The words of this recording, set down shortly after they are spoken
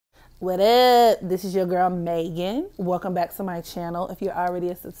What up? This is your girl Megan. Welcome back to my channel if you're already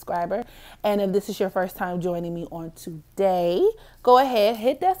a subscriber. And if this is your first time joining me on today, go ahead,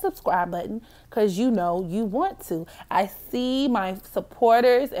 hit that subscribe button because you know you want to. I see my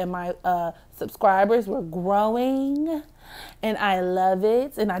supporters and my subscribers were growing and I love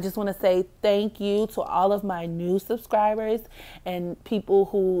it. And I just want to say thank you to all of my new subscribers and people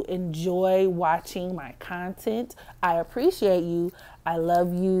who enjoy watching my content. I appreciate you. I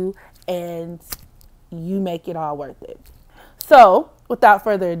love you. And you make it all worth it. So without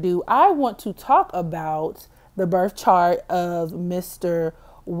further ado, I want to talk about the birth chart of Mr.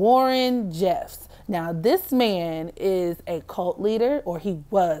 Warren Jeffs. Now, this man is a cult leader, or he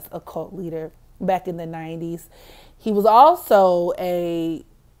was a cult leader back in the 90s. He was also a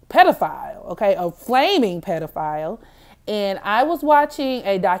pedophile, okay, a flaming pedophile. And I was watching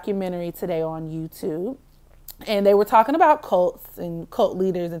a documentary today on YouTube. And they were talking about cults and cult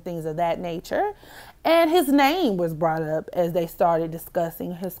leaders and things of that nature. And his name was brought up as they started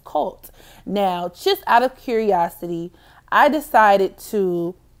discussing his cult. Now, just out of curiosity, I decided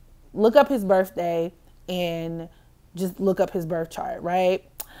to look up his birthday and just look up his birth chart, right?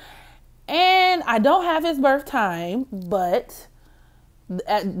 And I don't have his birth time, but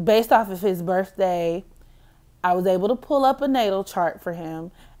based off of his birthday, I was able to pull up a natal chart for him.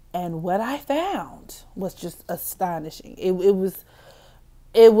 And what I found was just astonishing.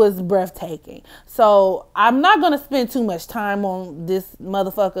 It was breathtaking. So I'm not going to spend too much time on this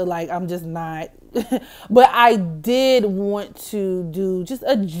motherfucker. Like, I'm just not. But I did want to do just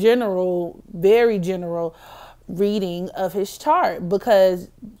a general, very general reading of his chart because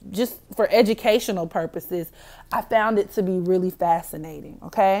just for educational purposes, I found it to be really fascinating.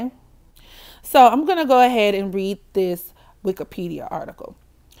 Okay. So I'm going to go ahead and read this Wikipedia article.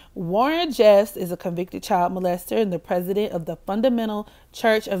 Warren Jeffs is a convicted child molester and the president of the Fundamental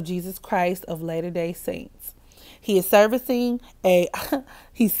Church of Jesus Christ of Latter-day Saints. He is serving a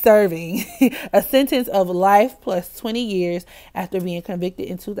sentence of life plus 20 years after being convicted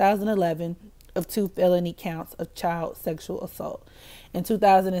in 2011 of 2 felony counts of child sexual assault. In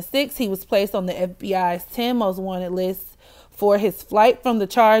 2006, he was placed on the FBI's 10 most wanted list for his flight from the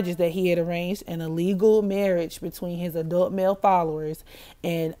charges that he had arranged an illegal marriage between his adult male followers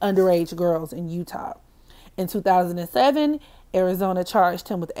and underage girls in Utah. In 2007, Arizona charged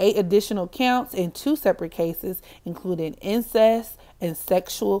him with 8 additional counts in 2 separate cases, including incest and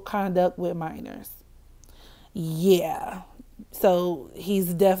sexual conduct with minors. Yeah, so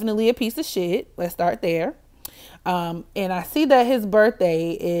he's definitely a piece of shit. Let's start there. And I see that his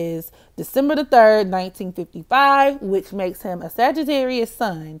birthday is December the 3rd, 1955, which makes him a Sagittarius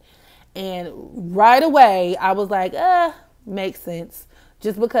sun. And right away, I was like, makes sense.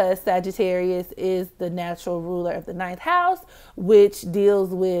 Just because Sagittarius is the natural ruler of the 9th house, which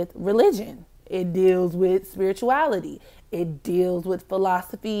deals with religion. It deals with spirituality. It deals with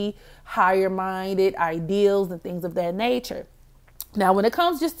philosophy, higher-minded ideals, and things of that nature. Now, when it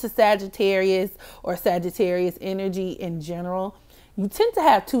comes just to Sagittarius or Sagittarius energy in general, you tend to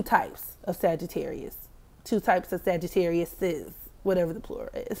have 2 types of Sagittarius, 2 types of Sagittariuses, whatever the plural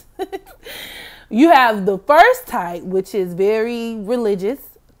is. You have the first type, which is very religious,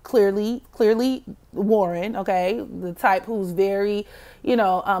 clearly Warren, okay? The type who's very,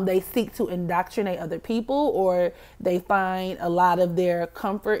 they seek to indoctrinate other people, or they find a lot of their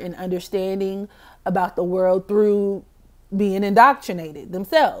comfort and understanding about the world through being indoctrinated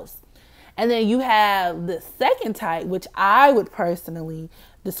themselves. And then you have the second type, which I would personally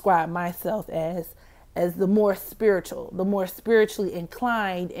describe myself as the more spiritual, the more spiritually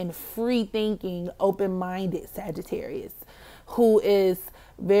inclined and free thinking, open-minded Sagittarius, who is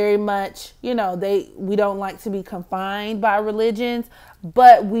very much, we don't like to be confined by religions,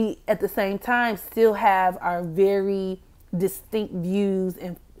 but we at the same time still have our very distinct views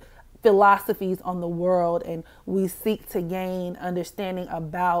and philosophies on the world, and we seek to gain understanding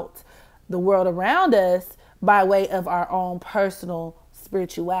about the world around us by way of our own personal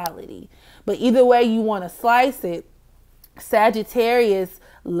spirituality. But either way you want to slice it, Sagittarius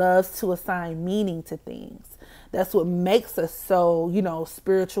loves to assign meaning to things. That's what makes us so,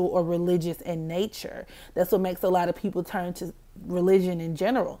 spiritual or religious in nature. That's what makes a lot of people turn to religion in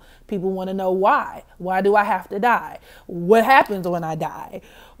general. People want to know why. Why do I have to die? What happens when I die?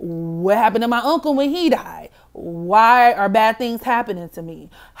 What happened to my uncle when he died? Why are bad things happening to me?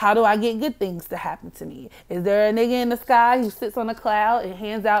 How do I get good things to happen to me? Is there a nigga in the sky who sits on a cloud and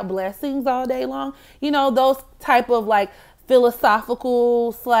hands out blessings all day long? Those type of like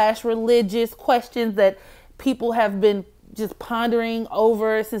philosophical / religious questions that people have been just pondering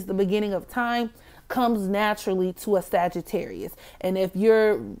over since the beginning of time. comes naturally to a Sagittarius. And if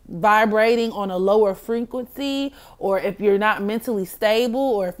you're vibrating on a lower frequency, or if you're not mentally stable,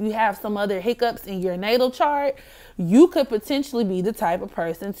 or if you have some other hiccups in your natal chart, you could potentially be the type of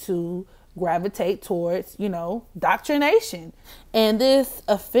person to gravitate towards, doctrination. And this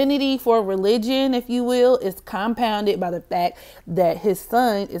affinity for religion, if you will, is compounded by the fact that his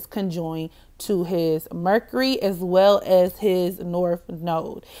sun is conjoined to his Mercury as well as his North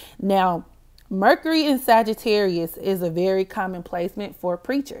Node. Now, Mercury in Sagittarius is a very common placement for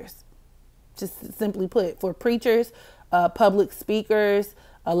preachers. Just simply put, for preachers, public speakers,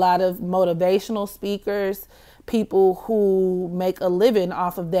 a lot of motivational speakers, people who make a living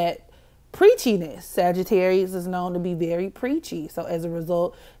off of that preachiness. Sagittarius is known to be very preachy. So as a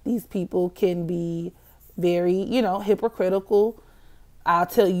result, these people can be very, hypocritical. I'll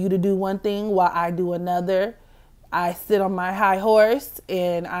tell you to do one thing while I do another. I sit on my high horse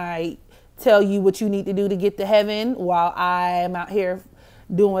and I tell you what you need to do to get to heaven while I am out here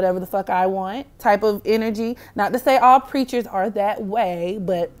doing whatever the fuck I want type of energy. Not to say all preachers are that way,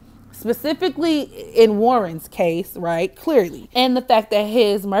 but specifically in Warren's case, right? Clearly. And the fact that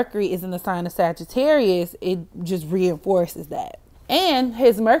his Mercury is in the sign of Sagittarius, it just reinforces that. And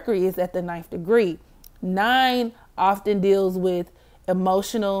his Mercury is at the 9th degree. 9 often deals with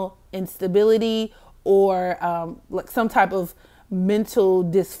emotional instability or like some type of mental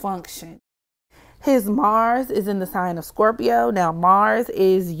dysfunction. His Mars is in the sign of Scorpio. Now, Mars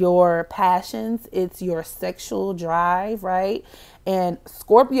is your passions. It's your sexual drive, right? And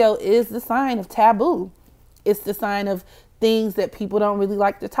Scorpio is the sign of taboo. It's the sign of things that people don't really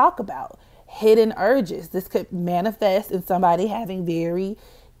like to talk about. Hidden urges. This could manifest in somebody having very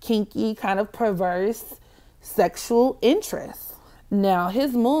kinky, kind of perverse sexual interests. Now,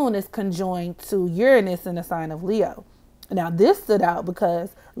 his moon is conjoined to Uranus in the sign of Leo. Now, this stood out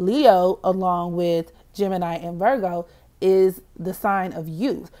because Leo, along with Gemini and Virgo, is the sign of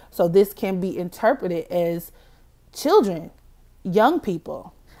youth. So this can be interpreted as children, young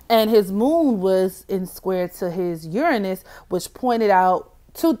people. And his moon was in square to his Uranus, which pointed out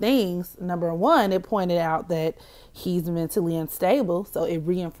 2 things. Number 1, it pointed out that he's mentally unstable. So it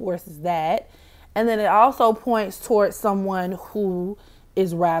reinforces that. And then it also points towards someone who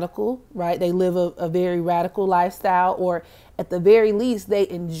is radical, right? They live a very radical lifestyle, or at the very least, they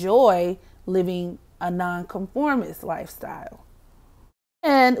enjoy living a nonconformist lifestyle.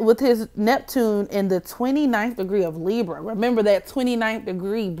 And with his Neptune in the 29th degree of Libra, remember that 29th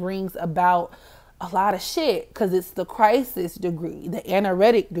degree brings about a lot of shit because it's the crisis degree, the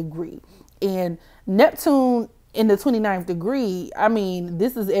anoretic degree. And Neptune in the 29th degree, I mean,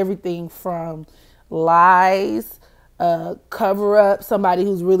 this is everything from lies, cover up, somebody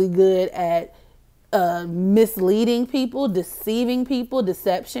who's really good at misleading people, deceiving people,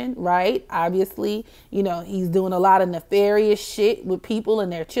 deception, right? Obviously, he's doing a lot of nefarious shit with people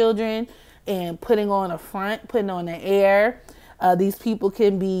and their children and putting on a front, putting on an air. These people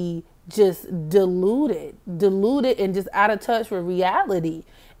can be just deluded and just out of touch with reality.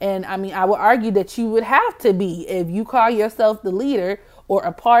 And I mean, I would argue that you would have to be if you call yourself the leader or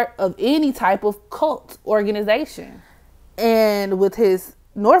a part of any type of cult organization. And with his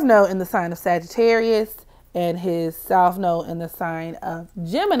North Node in the sign of Sagittarius and his South Node in the sign of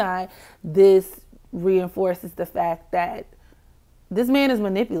Gemini, this reinforces the fact that this man is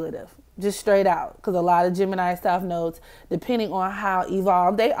manipulative, just straight out. Because a lot of Gemini South Nodes, depending on how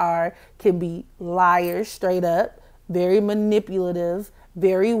evolved they are, can be liars straight up, very manipulative,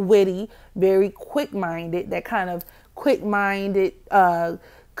 very witty, very quick-minded, that kind of quick-minded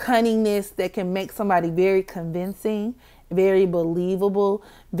cunningness that can make somebody very convincing, very believable,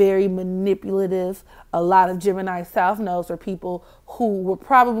 very manipulative. A lot of Gemini South Nodes are people who were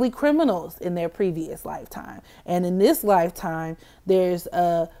probably criminals in their previous lifetime. And in this lifetime, there's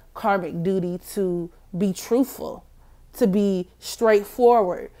a karmic duty to be truthful, to be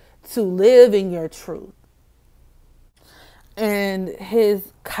straightforward, to live in your truth. And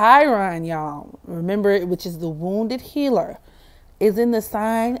his Chiron, y'all, remember, which is the wounded healer, is in the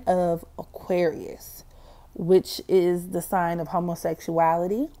sign of Aquarius, which is the sign of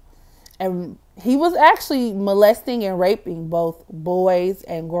homosexuality. And he was actually molesting and raping both boys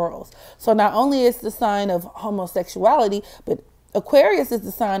and girls. So not only is the sign of homosexuality, but Aquarius is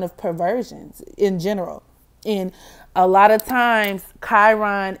the sign of perversions in general. And a lot of times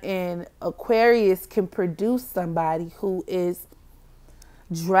Chiron and Aquarius can produce somebody who is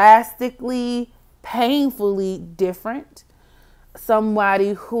drastically, painfully different.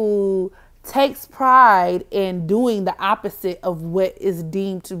 Somebody who takes pride in doing the opposite of what is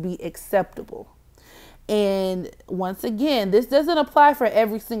deemed to be acceptable. And once again, this doesn't apply for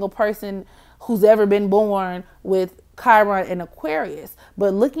every single person who's ever been born with Chiron and Aquarius.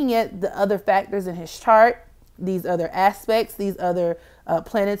 But looking at the other factors in his chart, these other aspects, these other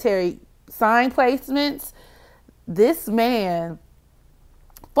planetary sign placements, this man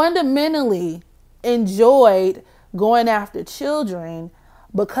fundamentally enjoyed going after children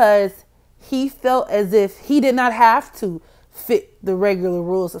because he felt as if he did not have to fit the regular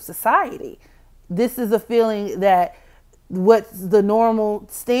rules of society. This is a feeling that what's the normal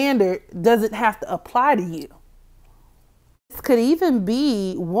standard doesn't have to apply to you. This could even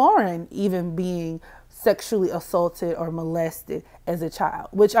be Warren even being sexually assaulted or molested as a child,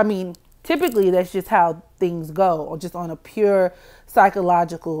 which, I mean, typically that's just how things go, or just on a pure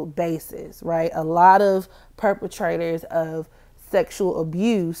psychological basis, right? A lot of perpetrators of sexual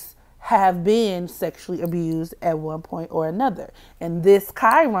abuse have been sexually abused at one point or another. And this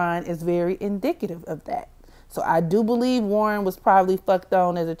Chiron is very indicative of that. So I do believe Warren was probably fucked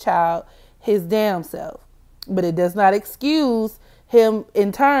on as a child his damn self. But it does not excuse him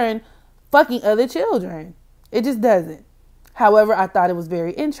in turn fucking other children. It just doesn't. However, I thought it was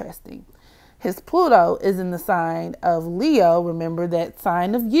very interesting. His Pluto is in the sign of Leo. Remember that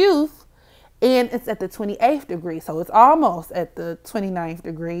sign of youth. And it's at the 28th degree. So it's almost at the 29th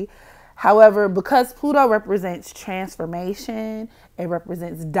degree. However, because Pluto represents transformation, it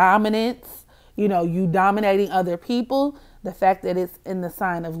represents dominance, you know, you dominating other people. The fact that it's in the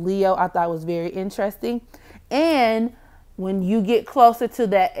sign of Leo, I thought was very interesting. And when you get closer to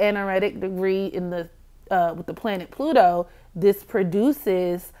that anaretic degree in the with the planet Pluto, this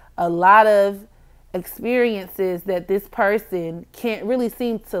produces a lot of experiences that this person can't really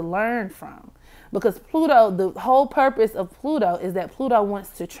seem to learn from. Because Pluto, the whole purpose of Pluto is that Pluto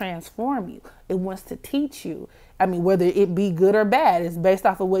wants to transform you. It wants to teach you. I mean, whether it be good or bad, it's based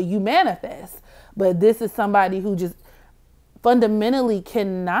off of what you manifest. But this is somebody who just fundamentally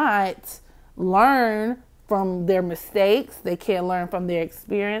cannot learn from their mistakes. They can't learn from their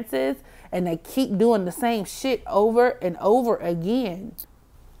experiences. And they keep doing the same shit over and over again.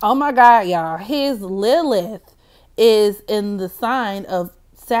 Oh my God, y'all. His Lilith is in the sign of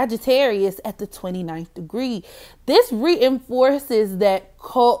Sagittarius at the 29th degree. This reinforces that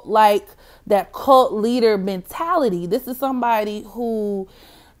cult leader mentality. This is somebody who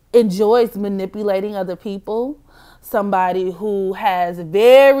enjoys manipulating other people, somebody who has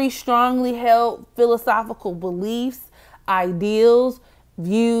very strongly held philosophical beliefs, ideals,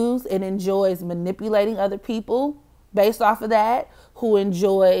 views, and enjoys manipulating other people based off of that, who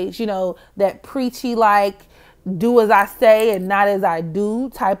enjoys, you know, that preachy, like, do as I say and not as I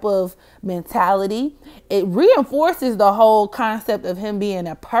do type of mentality. It reinforces the whole concept of him being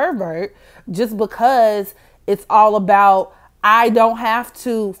a pervert, just because it's all about, I don't have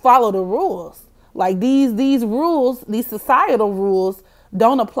to follow the rules. Like these rules, these societal rules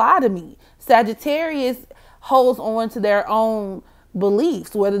don't apply to me. Sagittarius holds on to their own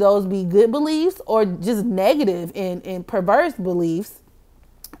beliefs, whether those be good beliefs or just negative and perverse beliefs.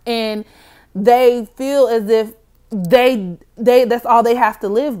 And they feel as if they that's all they have to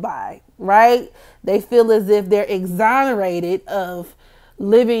live by, right? They feel as if they're exonerated of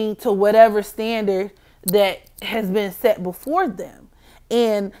living to whatever standard that has been set before them.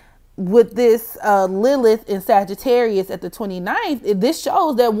 And with this Lilith in Sagittarius at the 29th, this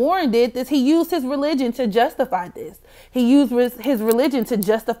shows that Warren did this. He used his religion to justify this. He used his religion to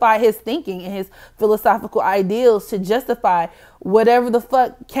justify his thinking and his philosophical ideals, to justify whatever the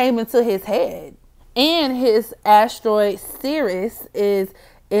fuck came into his head. And his asteroid Ceres is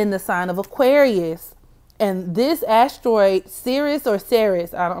in the sign of Aquarius. And this asteroid, Ceres or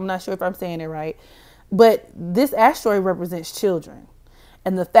Ceres, I'm not sure if I'm saying it right, but this asteroid represents children.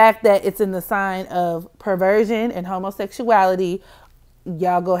 And the fact that it's in the sign of perversion and homosexuality,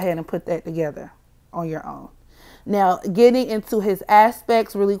 y'all go ahead and put that together on your own. Now, getting into his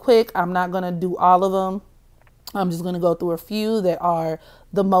aspects really quick, I'm not going to do all of them. I'm just going to go through a few that are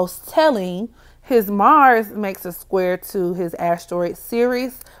the most telling. His Mars makes a square to his asteroid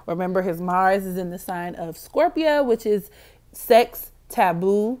Ceres. Remember, his Mars is in the sign of Scorpio, which is sex,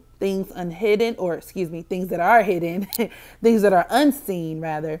 taboo, things unhidden, or excuse me, things that are hidden, things that are unseen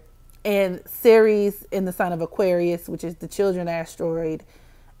rather. And Ceres in the sign of Aquarius, which is the children asteroid,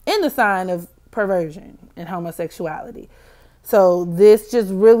 in the sign of perversion and homosexuality. So this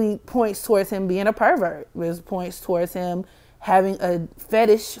just really points towards him being a pervert. This points towards him having a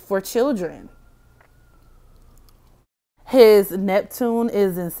fetish for children. His Neptune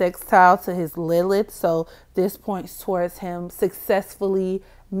is in sextile to his Lilith. So this points towards him successfully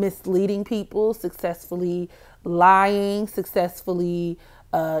misleading people, successfully lying, successfully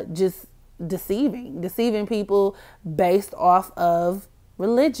just deceiving people based off of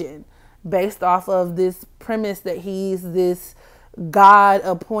religion. based off of this premise that he's this God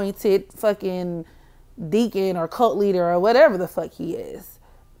appointed fucking deacon or cult leader or whatever the fuck he is,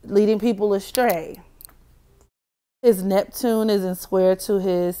 leading people astray. His Neptune is in square to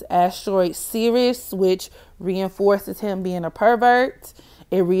his asteroid Sirius, which reinforces him being a pervert.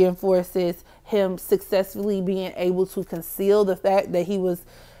 It reinforces him successfully being able to conceal the fact that he was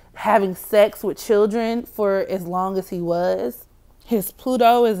having sex with children for as long as he was. His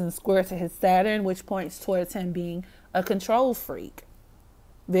Pluto is in square to his Saturn, which points towards him being a control freak.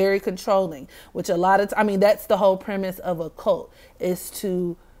 Very controlling, which a lot of, that's the whole premise of a cult, is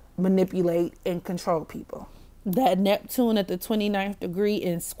to manipulate and control people. That Neptune at the 29th degree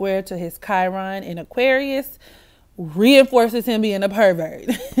in square to his Chiron in Aquarius reinforces him being a pervert.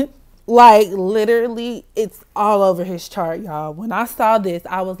 Like, literally, it's all over his chart, y'all. When I saw this,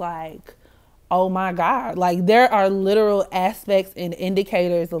 I was like, oh my God. Like, there are literal aspects and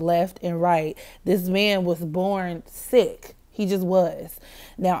indicators left and right. This man was born sick. He just was.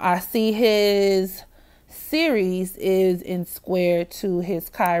 Now, I see his Ceres is in square to his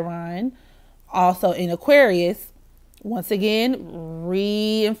Chiron, also in Aquarius. Once again,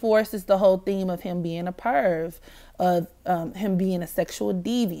 reinforces the whole theme of him being a perv, of him being a sexual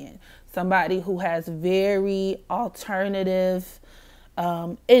deviant, somebody who has very alternative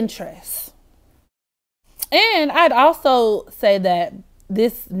interests. And I'd also say that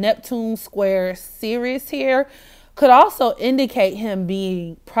this Neptune square Ceres here could also indicate him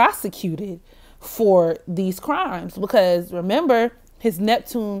being prosecuted for these crimes, because remember, his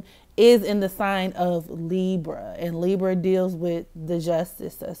Neptune is in the sign of Libra, and Libra deals with the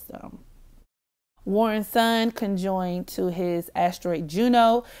justice system. Warren's Sun conjoined to his asteroid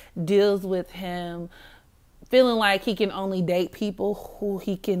Juno deals with him feeling like he can only date people who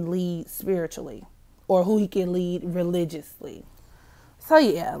he can lead spiritually or who he can lead religiously. So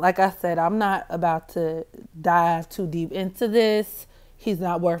yeah, like I said, I'm not about to dive too deep into this. He's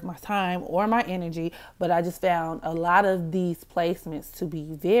not worth my time or my energy, but I just found a lot of these placements to be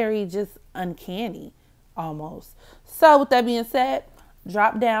very just uncanny almost. So with that being said,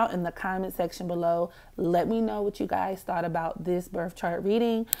 drop down in the comment section below. Let me know what you guys thought about this birth chart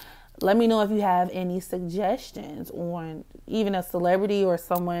reading. Let me know if you have any suggestions on even a celebrity or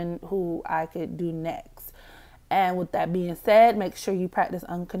someone who I could do next. And with that being said, make sure you practice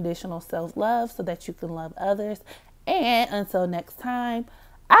unconditional self-love so that you can love others. And until next time,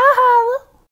 aha!